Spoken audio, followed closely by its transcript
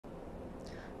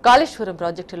కాళేశ్వరం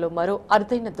ప్రాజెక్టులో మరో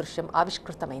అరుదైన దృశ్యం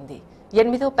ఆవిష్కృతమైంది.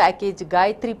 8వ ప్యాకేజ్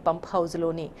గాయత్రి పంప్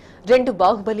హౌజ్లోని 2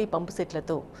 బాహుబలి పంపు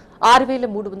సెట్లతో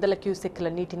 6300 క్యూసెక్ల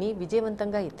నీటిని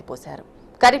విజయవంతంగా ఎత్తిపోశారు.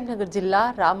 కరీంనగర్ జిల్లా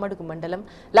రామడుగు మండలం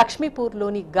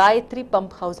లక్ష్మీపూర్లోని గాయత్రి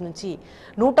పంప్ హౌజ్ నుంచి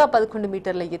 111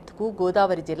 మీటర్ల ఎత్తుకు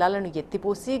గోదావరి జలాలను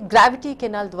ఎత్తిపోసి గ్రావిటీ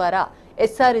కెనాల్ ద్వారా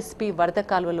ఎస్ఆర్ఎస్పీ వరద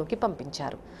కాలువలోకి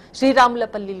పంపించారు.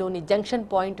 శ్రీరాములపల్లిలోని జంక్షన్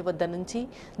పాయింట్ వద్ద నుంచి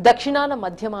దక్షిణాన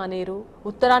మధ్యమానేరు,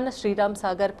 ఉత్తరాన శ్రీరామ్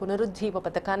సాగర్ పునరుజ్జీవ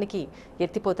పథకానికి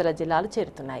ఎత్తిపోతల జలాలు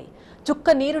చేరుతున్నాయి.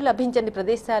 చుక్క నీరు లభించని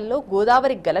ప్రదేశాల్లో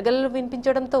గోదావరి గలగలలు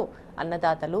వినిపించడంతో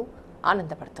అన్నదాతలు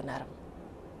ఆనందపడుతున్నారు.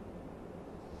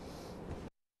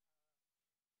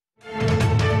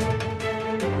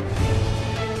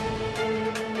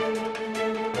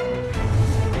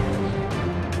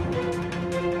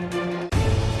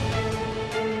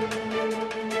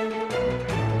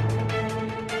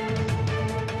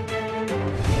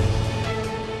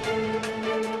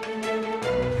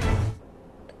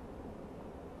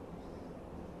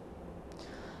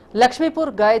 లక్ష్మీపూర్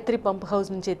గాయత్రి పంప్ హౌస్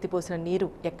నుంచి ఎత్తిపోసిన నీరు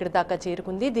ఎక్కడి దాకా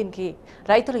చేరుకుంది, దీనికి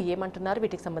రైతులు ఏమంటున్నారు,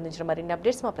 వీటికి సంబంధించిన మరిన్ని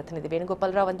అప్డేట్స్ మా ప్రతినిధి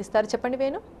వేణుగోపాలరావు అందిస్తారు. చెప్పండి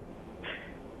Venu.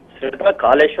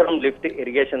 Kaleshwaram lift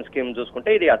irrigation scheme చూసుకుంటే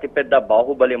ఇది అతిపెద్ద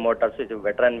బాహుబలి మోటార్స్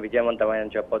వెటరన్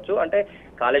విజయవంతమైన చెప్పొచ్చు. అంటే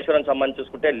కాళేశ్వరం సంబంధించి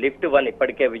చూసుకుంటే లిఫ్ట్ 1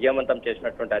 ఇప్పటికే విజయవంతం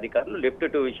చేసినటువంటి అధికారులు లిఫ్ట్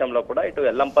 2 విషయంలో కూడా ఇటు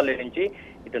ఎల్లంపల్లి నుంచి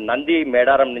ఇటు నంది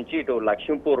మేడారం నుంచి ఇటు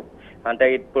లక్ష్మీపూర్ అంటే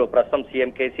ఇప్పుడు ప్రస్తుతం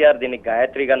సీఎం కేసీఆర్ దీన్ని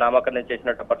గాయత్రిగా నామకరణం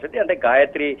చేసినట్టు పరిస్థితి. అంటే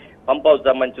గాయత్రి పంప్ హౌస్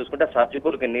సంబంధించి చూసుకుంటే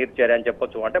సర్జిపూర్కి నీరు చేరని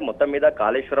చెప్పొచ్చు. అంటే మొత్తం మీద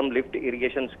కాళేశ్వరం లిఫ్ట్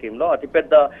ఇరిగేషన్ స్కీమ్ లో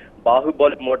అతిపెద్ద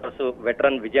బాహుబలి మోటార్స్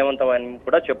వెటరన్ విజయవంతమని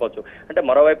కూడా చెప్పొచ్చు. అంటే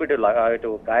మరోవైపు ఇటు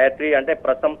గాయత్రి అంటే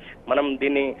ప్రస్తుతం మనం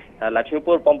దీన్ని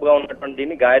లక్ష్మీపూర్ పంప్ గా ఉన్నటువంటి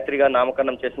దీన్ని గాయత్రిగా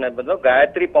నామకరణం చేసిన నేపథ్యంలో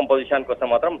గాయత్రి పంప్ విషయానికి వస్తే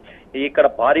మాత్రం ఇక్కడ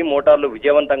భారీ మోటార్లు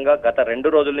విజయవంతంగా గత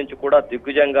 2 రోజుల నుంచి కూడా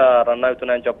దిగ్విజయంగా రన్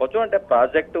అవుతున్నాయని చెప్పొచ్చు. అంటే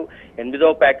ప్రాజెక్టు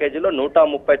 8వ ప్యాకేజీలో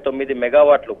 139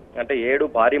 మెగావాట్లు అంటే 7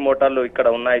 భారీ మోటార్లు ఇక్కడ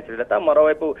ఉన్నాయి శ్రీలత.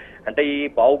 మరోవైపు అంటే ఈ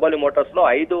బాహుబలి మోటార్స్ లో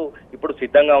 5 ఇప్పుడు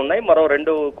సిద్ధంగా ఉన్నాయి, మరో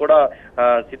 2 కూడా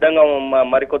సిద్ధంగా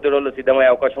మరికొద్ది రోజులు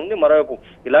సిద్ధమయ్యే అవకాశం ఉంది. మరోవైపు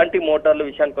ఇలాంటి మోటార్ల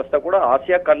విషయానికి వస్తే కూడా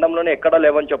ఆసియా ఖండంలోనే ఎక్కడా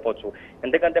లేవని చెప్పొచ్చు.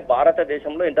 ఎందుకంటే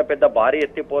భారతదేశంలో ఇంత పెద్ద భారీ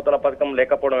ఎత్తిపోతల పథకం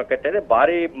లేకపోవడం ఎక్కడైతే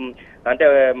భారీ అంటే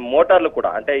మోటార్లు కూడా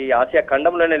అంటే ఈ ఆసియా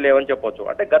ఖండంలోనే లేవని చెప్పొచ్చు.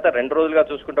 అంటే గత 2 రోజులుగా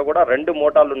చూసుకుంటే కూడా 2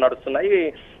 మోటార్లు నడుస్తున్నాయి,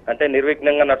 అంటే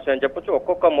నిర్విఘ్నంగా నడుస్తున్నాయని చెప్పొచ్చు.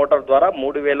 ఒక్కొక్క మోటార్ ద్వారా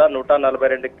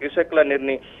 3142 క్యూసెక్ల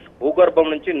నీరుని భూగర్భం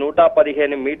నుంచి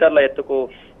 115 మీటర్ల ఎత్తుకు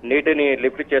నీటిని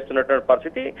లిఫ్ట్ చేస్తున్నటువంటి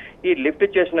పరిస్థితి. ఈ లిఫ్ట్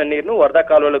చేసిన నీరును వరద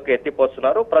కాలువలోకి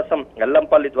ఎత్తిపోస్తున్నారు. ప్రస్తుతం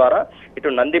ఎల్లంపల్లి ద్వారా ఇటు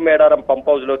నంది మేడారం పంప్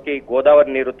హౌస్ లోకి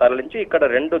గోదావరి నీరు తరలించి ఇక్కడ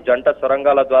 2 జంట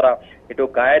సొరంగాల ద్వారా ఇటు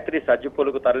గాయత్రి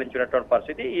సజ్జిపూలకు తరలించినటువంటి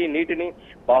పరిస్థితి. ఈ నీటిని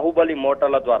బాహుబలి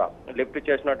మోటార్ల ద్వారా లిఫ్ట్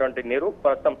చేసినటువంటి నీరు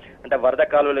ప్రస్తుతం అంటే వరద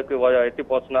కాలువలోకి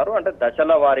ఎత్తిపోతున్నారు. అంటే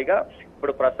దశల వారీగా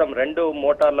ఇప్పుడు ప్రస్తుతం 2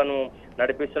 మోటార్లను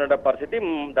నడిపిస్తున్న పరిస్థితి.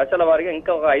 దశల వారీగా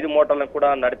ఇంకా 5 మోటార్లను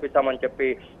కూడా నడిపిస్తామని చెప్పి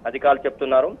అధికారులు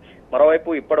చెప్తున్నారు. మరోవైపు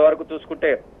ఇప్పటి వరకు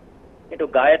చూసుకుంటే ఇటు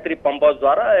గాయత్రి పంప్ హౌస్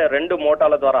ద్వారా 2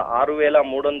 మోటార్ల ద్వారా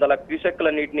 6300 క్యూసెక్ల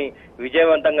నీటిని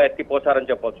విజయవంతంగా ఎత్తిపోసారని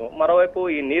చెప్పొచ్చు. మరోవైపు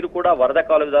ఈ నీరు కూడా వరద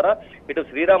కాలువ ద్వారా ఇటు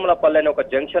శ్రీరాములపల్లి అనే ఒక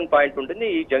జంక్షన్ పాయింట్ ఉంటుంది.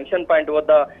 ఈ జంక్షన్ పాయింట్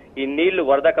వద్ద ఈ నీళ్లు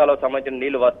వరద కాలువ సంబంధించిన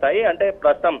నీళ్లు వస్తాయి. అంటే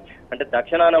ప్రస్తుతం అంటే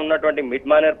దక్షిణాన ఉన్నటువంటి మిడ్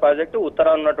మానేర్ ప్రాజెక్టు,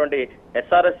 ఉత్తరాన ఉన్నటువంటి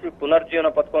ఎస్ఆర్ఎస్పీ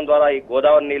పునర్జీవన పథకం ద్వారా ఈ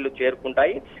గోదావరి నీళ్లు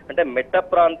చేరుకుంటాయి. అంటే మెట్ట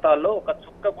ప్రాంతాల్లో ఒక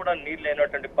చుక్క కూడా నీళ్లు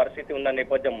లేనటువంటి పరిస్థితి ఉన్న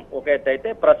నేపథ్యం ఒక ఎత్తు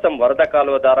అయితే ప్రస్తుతం వరద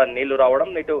కాలువ ద్వారా నీళ్లు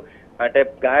రావడం ఇటు అంటే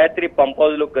గాయత్రి పంప్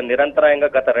హౌజ్లు నిరంతరాయంగా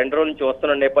గత 2 రోజుల నుంచి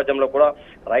వస్తున్న నేపథ్యంలో కూడా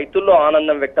రైతుల్లో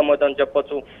ఆనందం వ్యక్తమవుతుందని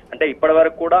చెప్పొచ్చు. అంటే ఇప్పటి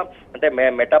వరకు కూడా అంటే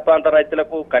మెట్ట ప్రాంత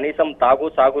రైతులకు కనీసం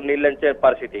సాగు నీళ్ళంచే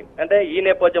పరిస్థితి. అంటే ఈ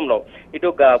నేపథ్యంలో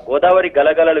ఇటు గోదావరి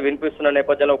గలగలలు వినిపిస్తున్న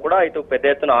నేపథ్యంలో కూడా ఇటు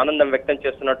పెద్ద ఎత్తున ఆనందం వ్యక్తం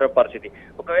చేస్తున్నటువంటి పరిస్థితి.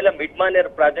 ఒకవేళ మిడ్ మానేర్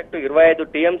ప్రాజెక్టు 25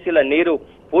 టీఎంసీల నీరు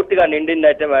పూర్తిగా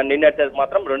నిండినైతే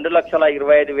మాత్రం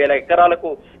 2,25,000 ఎకరాలకు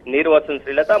నీరు వస్తుంది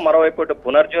శ్రీలత. మరోవైపు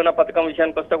పునర్జీవన పథకం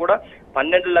విషయానికి వస్తే కూడా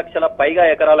 12 లక్షల పైగా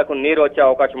ఎకరాలకు నీరు వచ్చే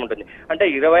అవకాశం ఉంటుంది. అంటే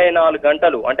 24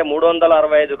 గంటలు అంటే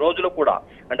 365 రోజులు కూడా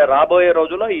అంటే రాబోయే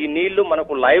రోజుల్లో ఈ నీళ్లు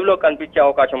మనకు లైవ్ లో కనిపించే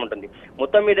అవకాశం ఉంటుంది.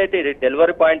 మొత్తం మీద అయితే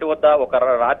డెలివరీ పాయింట్ వద్ద ఒక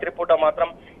రాత్రిపూట మాత్రం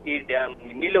ఈ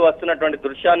నీళ్లు వస్తున్నటువంటి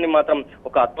దృశ్యాన్ని మాత్రం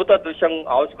ఒక అద్భుత దృశ్యం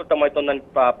ఆవిష్కృతమవుతుందని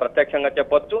ప్రత్యక్షంగా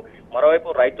చెప్పొచ్చు. మరోవైపు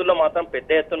రైతుల్లో మాత్రం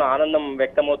పెద్ద ఎత్తున ఆనందం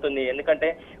వ్యక్తమవుతుంది. ఎందుకంటే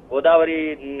గోదావరి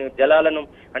జలాలను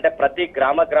అంటే ప్రతి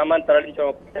గ్రామాన్ని తరలించే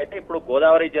ఇప్పుడు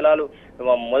గోదావరి జలాలు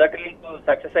మొదటి లింక్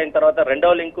సక్సెస్ అయిన తర్వాత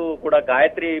 2వ లింకు కూడా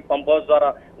గాయత్రి పంప్ హౌస్ ద్వారా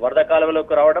వరద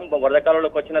కాలువలోకి రావడం, వరద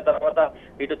కాలువలోకి వచ్చిన తర్వాత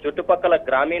ఇటు చుట్టుపక్కల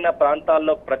గ్రామీణ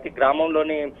ప్రాంతాల్లో ప్రతి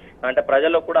గ్రామంలోని అంటే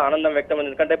ప్రజల్లో కూడా ఆనందం వ్యక్తమైంది.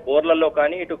 ఎందుకంటే బోర్లలో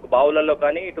కానీ ఇటు బావులలో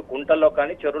కానీ ఇటు గుంటల్లో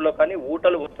కానీ చెరువులో కానీ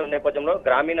ఊటలు వస్తున్న నేపథ్యంలో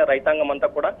గ్రామీణ రైతాంగం అంతా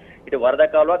కూడా ఇటు వరద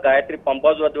కాలువ గాయత్రి పంప్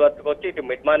హౌస్ వద్దకు వచ్చి ఇటు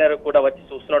మిడ్ మానేర్ కూడా వచ్చి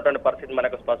చూస్తున్నటువంటి పరిస్థితి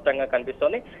మనకు స్పష్టంగా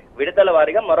కనిపిస్తోంది. విడతల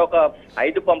వారీగా మరొక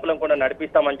 5 పంపులను కూడా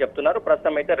నడిపిస్తామని చెప్తున్నారు.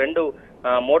 ప్రస్తుతం అయితే 2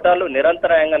 మోటార్లు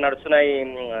నిరంతరాయంగా నడుస్తున్నాయి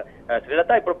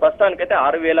శ్రీలత. ఇప్పుడు ప్రస్తుతానికైతే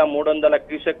 6,300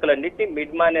 క్యూసెక్కుల నీటిని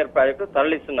మిడ్ మానేర్ ప్రాజెక్టు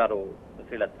తరలిస్తున్నారు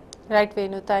Srilatha. Right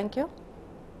Venu, thank you.